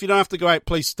another. If you don't have to go out,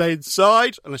 please stay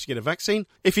inside, unless you get a vaccine.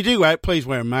 If you do go out, please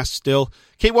wear a mask still.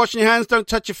 Keep washing your hands, don't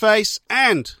touch your face,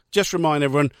 and just remind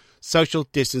everyone, social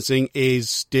distancing is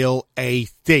still a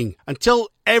thing. Until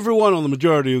everyone, or the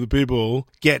majority of the people,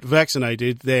 get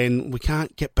vaccinated, then we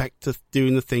can't get back to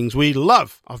doing the things we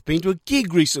love. I've been to a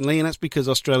gig recently, and that's because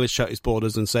Australia shut its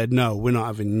borders and said, no, we're not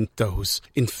having those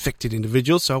infected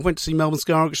individuals. So I went to see Melbourne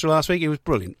Ska Orchestra last week. It was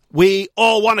brilliant. We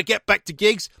all want to get back to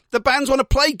gigs. The bands want to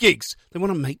play gigs. They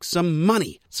want to make some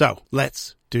money. So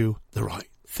let's do the right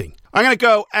thing. I'm going to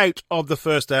go out of the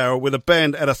first hour with a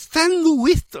band out of San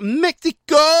Luis,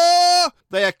 Mexico.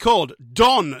 They are called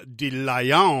Don de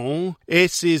Leon.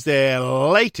 This is their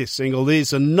latest single. This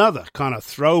is another kind of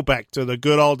throwback to the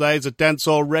good old days of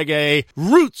dancehall reggae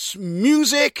roots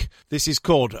music. This is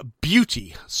called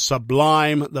Beauty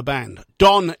Sublime, the band.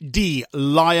 Don de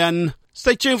Leon.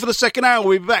 Stay tuned for the second hour.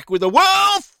 We'll be back with the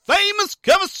world famous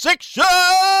cover section.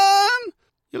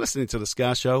 You're listening to The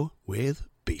Ska Show with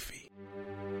Beefy.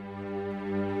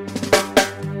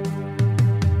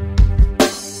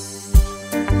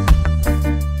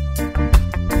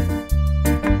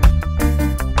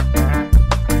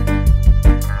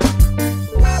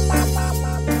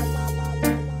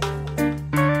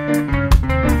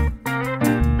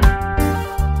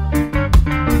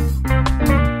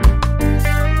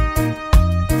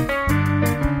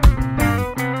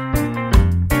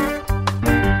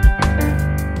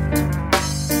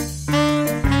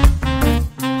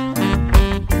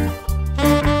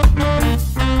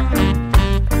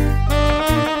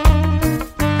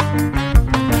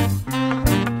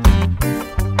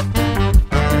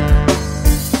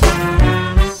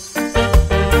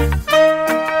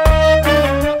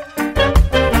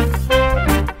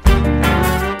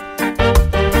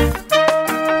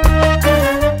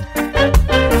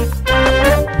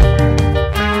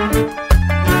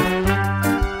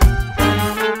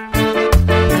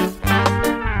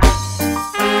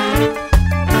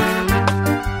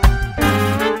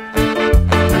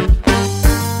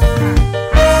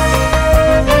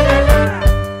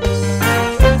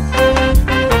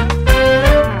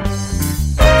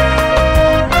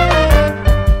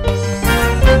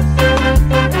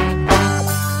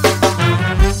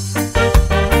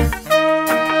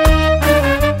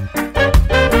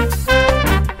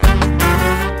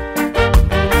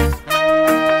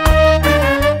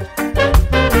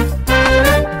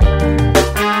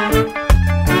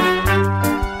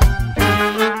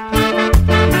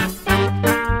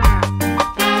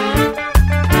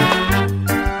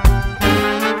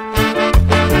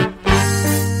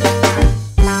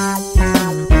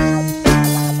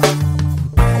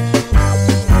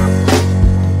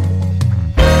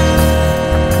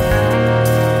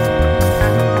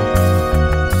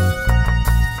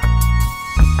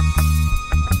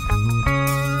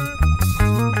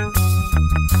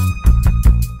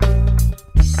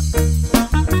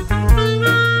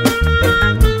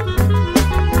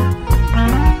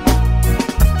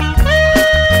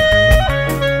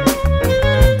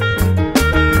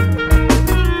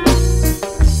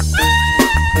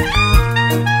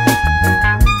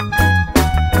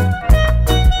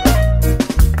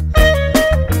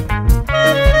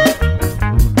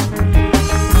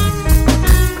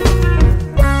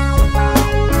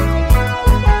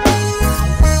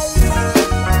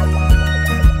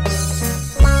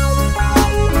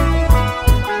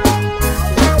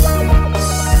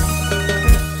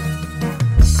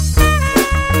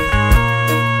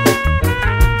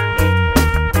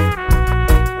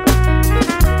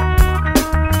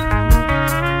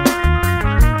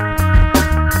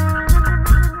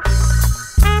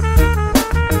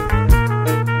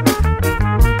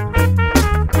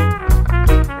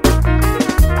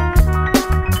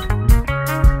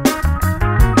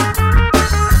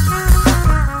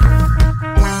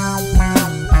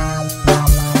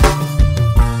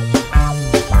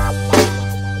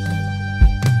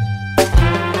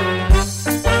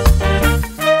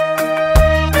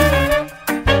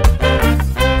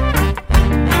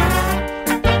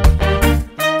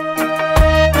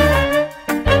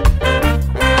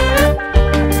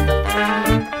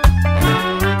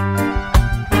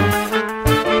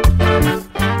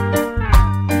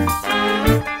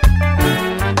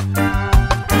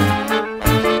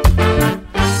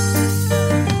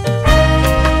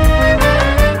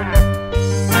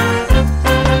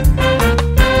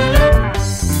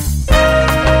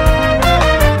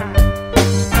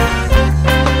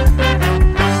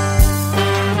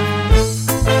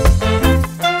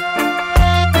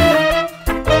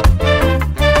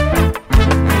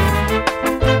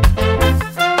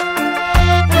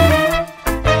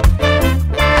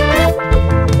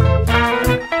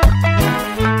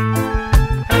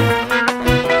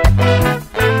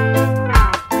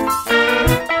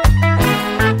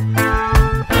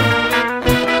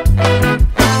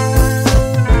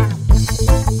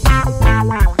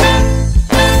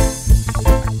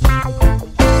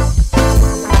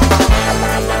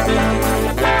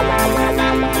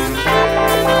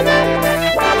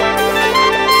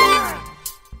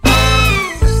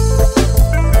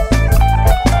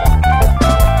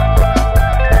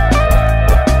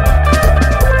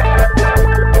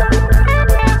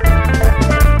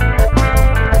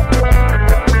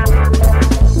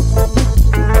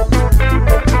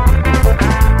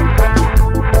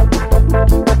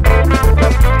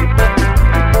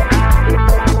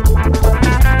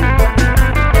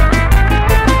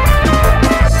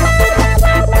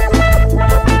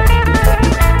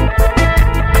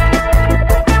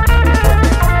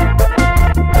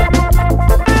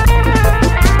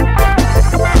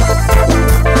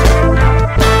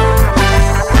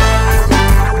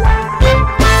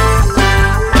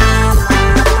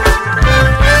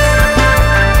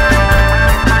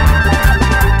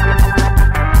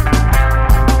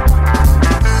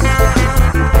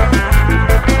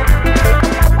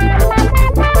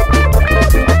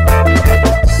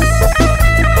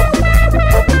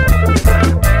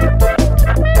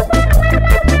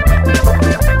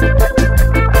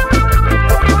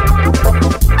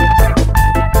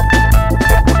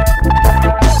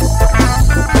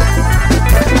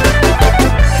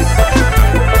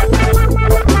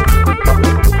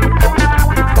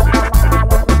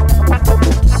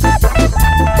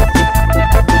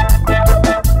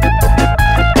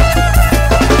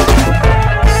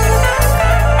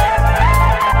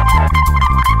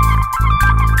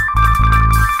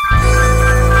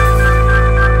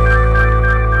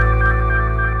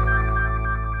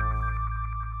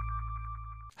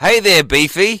 Hey there,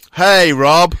 Beefy. Hey,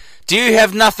 Rob. Do you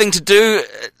have nothing to do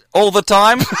all the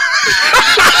time?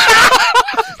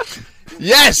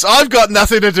 Yes, I've got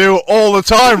nothing to do all the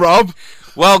time, Rob.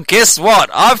 Well, guess what?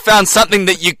 I've found something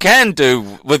that you can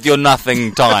do with your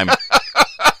nothing time.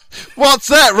 What's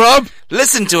that, Rob?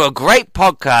 Listen to a great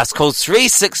podcast called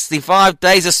 365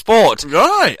 Days of Sport.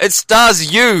 Right. It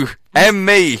stars you and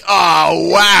me. Oh,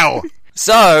 wow.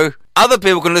 So, other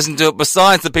people can listen to it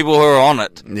besides the people who are on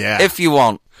it. Yeah. If you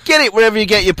want. Get it wherever you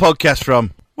get your podcast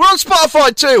from. We're on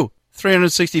Spotify too.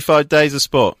 365 Days of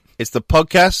Sport. It's the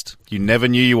podcast you never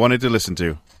knew you wanted to listen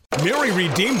to. Mary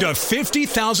redeemed a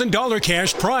 $50,000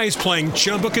 cash prize playing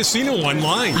Chumba Casino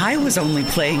online. I was only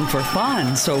playing for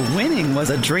fun, so winning was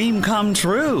a dream come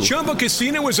true. Chumba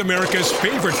Casino is America's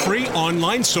favorite free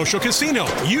online social casino.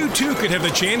 You, too, could have the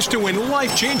chance to win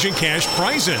life-changing cash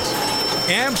prizes.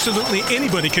 Absolutely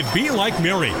anybody could be like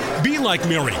Mary. Be like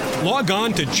Mary. Log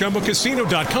on to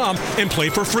ChumbaCasino.com and play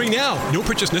for free now. No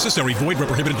purchase necessary. Void where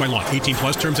prohibited by law. 18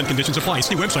 plus terms and conditions apply.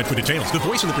 See website for details. The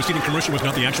voice in the preceding commercial was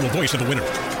not the actual voice of the winner.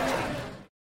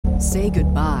 Say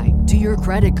goodbye to your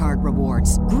credit card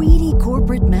rewards. Greedy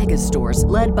corporate mega stores,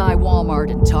 led by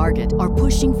Walmart and Target, are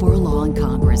pushing for a law in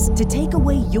Congress to take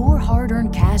away your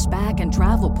hard-earned cash back and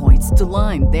travel points to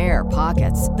line their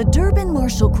pockets. The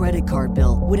Durbin-Marshall credit card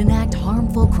bill would enact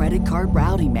harmful credit card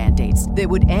routing mandates that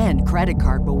would end credit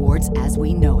card rewards as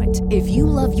we know it. If you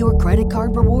love your credit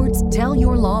card rewards, tell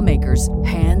your lawmakers,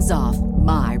 hands off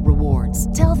my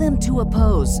rewards. Tell them to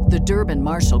oppose the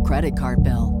Durbin-Marshall credit card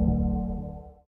bill.